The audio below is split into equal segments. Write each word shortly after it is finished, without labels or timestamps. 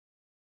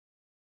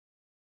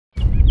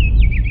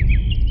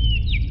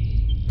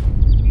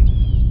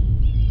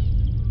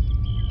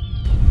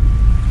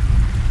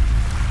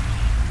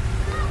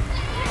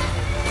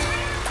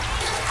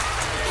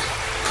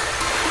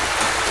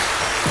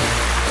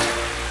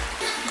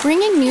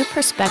Bringing new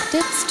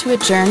perspectives to a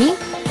journey?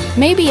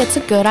 Maybe it's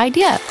a good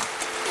idea.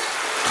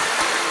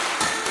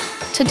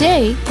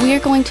 Today, we are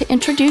going to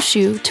introduce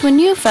you to a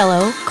new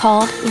fellow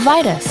called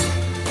Vitus.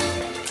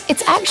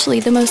 It's actually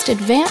the most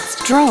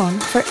advanced drone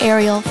for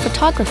aerial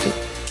photography.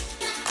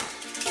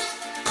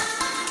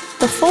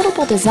 The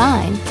foldable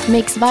design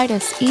makes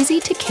Vitus easy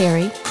to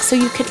carry, so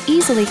you could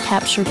easily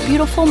capture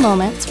beautiful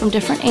moments from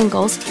different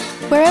angles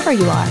wherever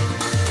you are.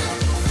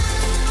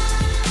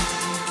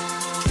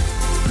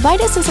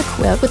 Vitus is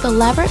equipped with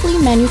elaborately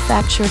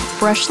manufactured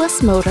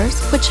brushless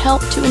motors, which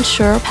help to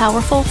ensure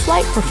powerful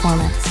flight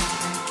performance.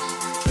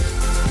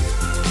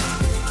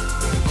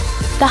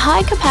 The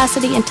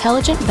high-capacity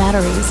intelligent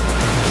batteries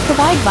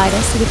provide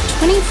Vitus with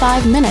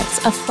 25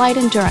 minutes of flight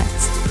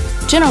endurance,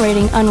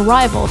 generating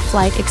unrivaled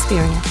flight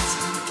experience.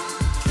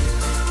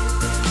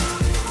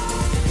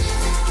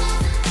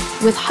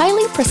 With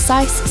highly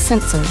precise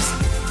sensors,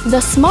 the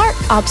smart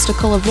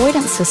obstacle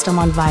avoidance system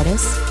on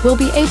Vitus will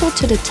be able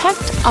to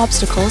detect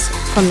obstacles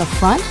from the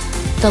front,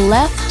 the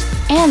left,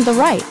 and the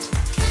right.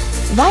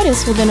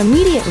 Vitus will then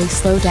immediately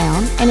slow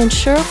down and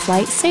ensure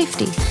flight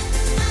safety.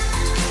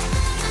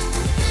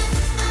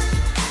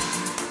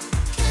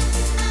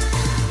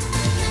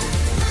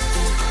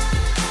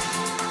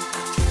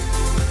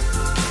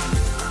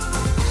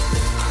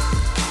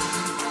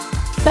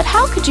 But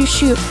how could you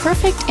shoot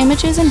perfect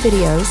images and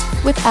videos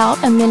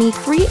without a mini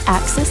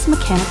 3-axis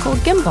mechanical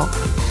gimbal?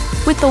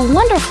 With the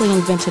wonderfully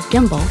inventive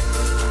gimbal,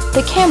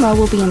 the camera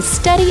will be in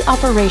steady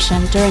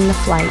operation during the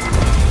flight,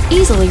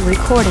 easily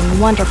recording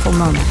wonderful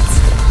moments.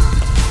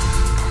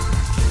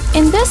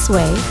 In this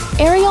way,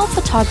 aerial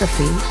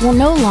photography will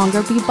no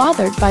longer be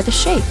bothered by the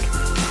shake.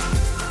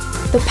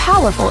 The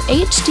powerful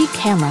HD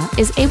camera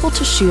is able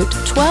to shoot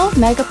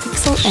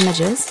 12-megapixel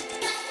images,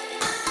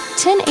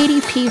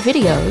 1080p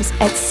videos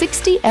at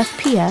 60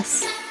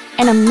 FPS,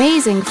 and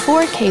amazing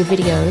 4K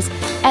videos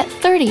at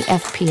 30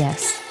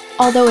 FPS,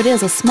 although it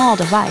is a small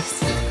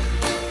device.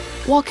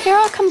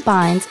 Walkera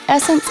combines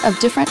essence of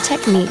different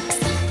techniques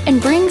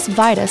and brings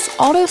Vitus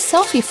auto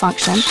selfie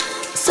function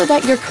so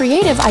that your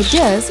creative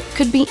ideas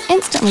could be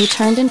instantly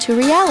turned into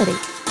reality.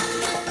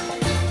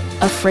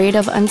 Afraid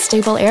of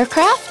unstable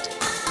aircraft?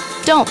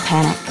 Don't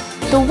panic.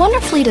 The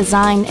wonderfully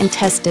designed and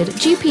tested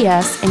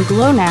GPS and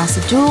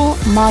GLONASS dual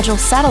module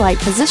satellite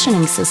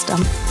positioning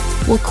system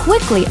will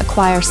quickly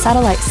acquire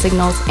satellite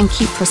signals and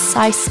keep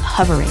precise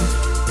hovering.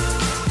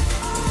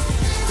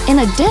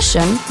 In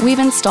addition, we've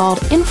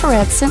installed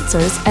infrared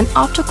sensors and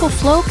optical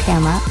flow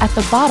camera at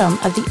the bottom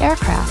of the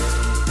aircraft.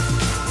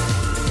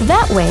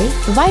 That way,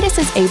 Vitus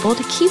is able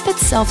to keep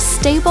itself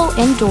stable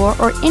indoor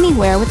or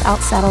anywhere without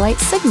satellite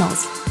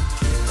signals.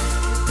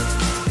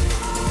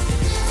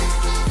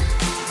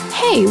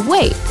 Hey,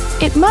 wait!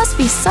 It must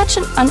be such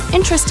an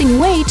uninteresting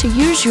way to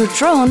use your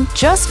drone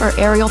just for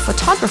aerial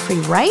photography,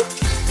 right?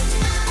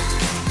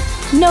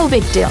 No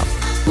big deal.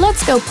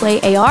 Let's go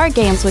play AR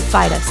games with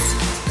Vitus.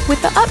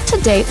 With the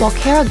up-to-date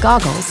Walkera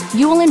goggles,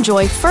 you will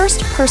enjoy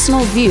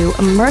first-personal view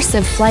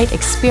immersive flight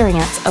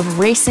experience of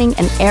racing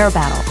an air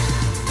battle.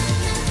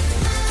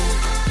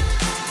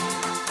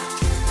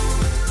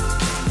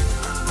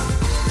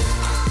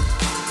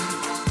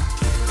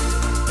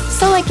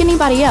 So like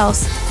anybody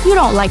else, you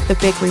don't like the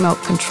big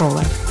remote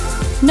controller.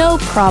 No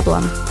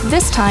problem.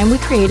 This time we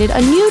created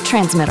a new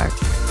transmitter.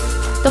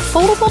 The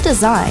foldable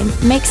design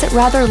makes it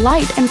rather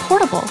light and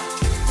portable.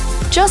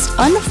 Just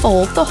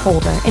unfold the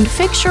holder and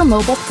fix your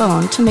mobile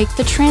phone to make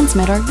the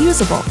transmitter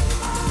usable.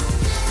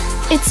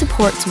 It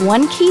supports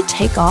one-key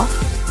takeoff,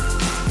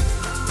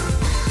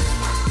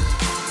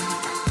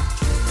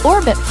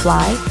 orbit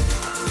fly,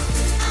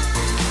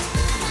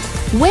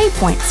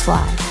 waypoints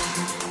fly.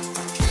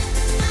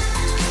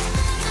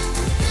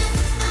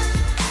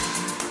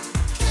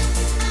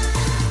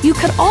 You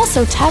could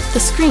also tap the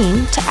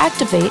screen to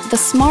activate the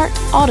Smart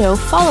Auto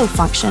Follow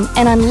function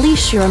and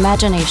unleash your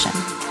imagination.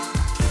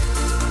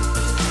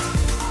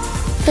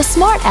 The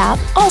Smart app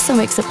also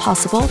makes it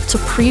possible to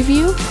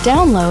preview,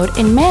 download,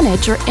 and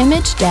manage your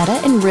image data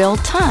in real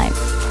time.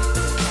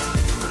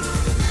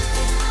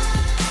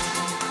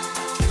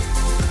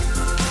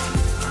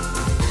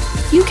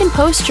 You can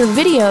post your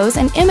videos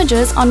and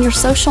images on your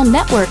social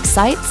network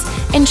sites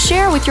and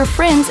share with your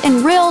friends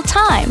in real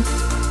time.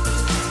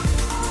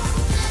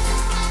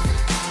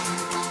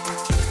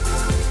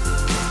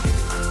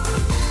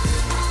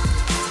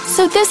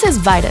 So this is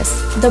Vitus,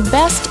 the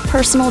best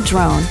personal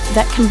drone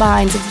that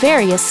combines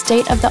various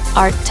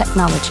state-of-the-art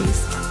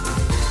technologies.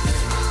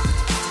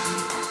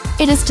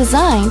 It is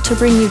designed to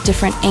bring you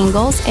different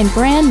angles and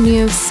brand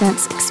new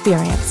sense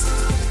experience.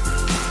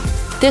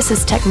 This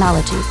is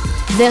technology.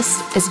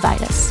 This is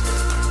Vitus.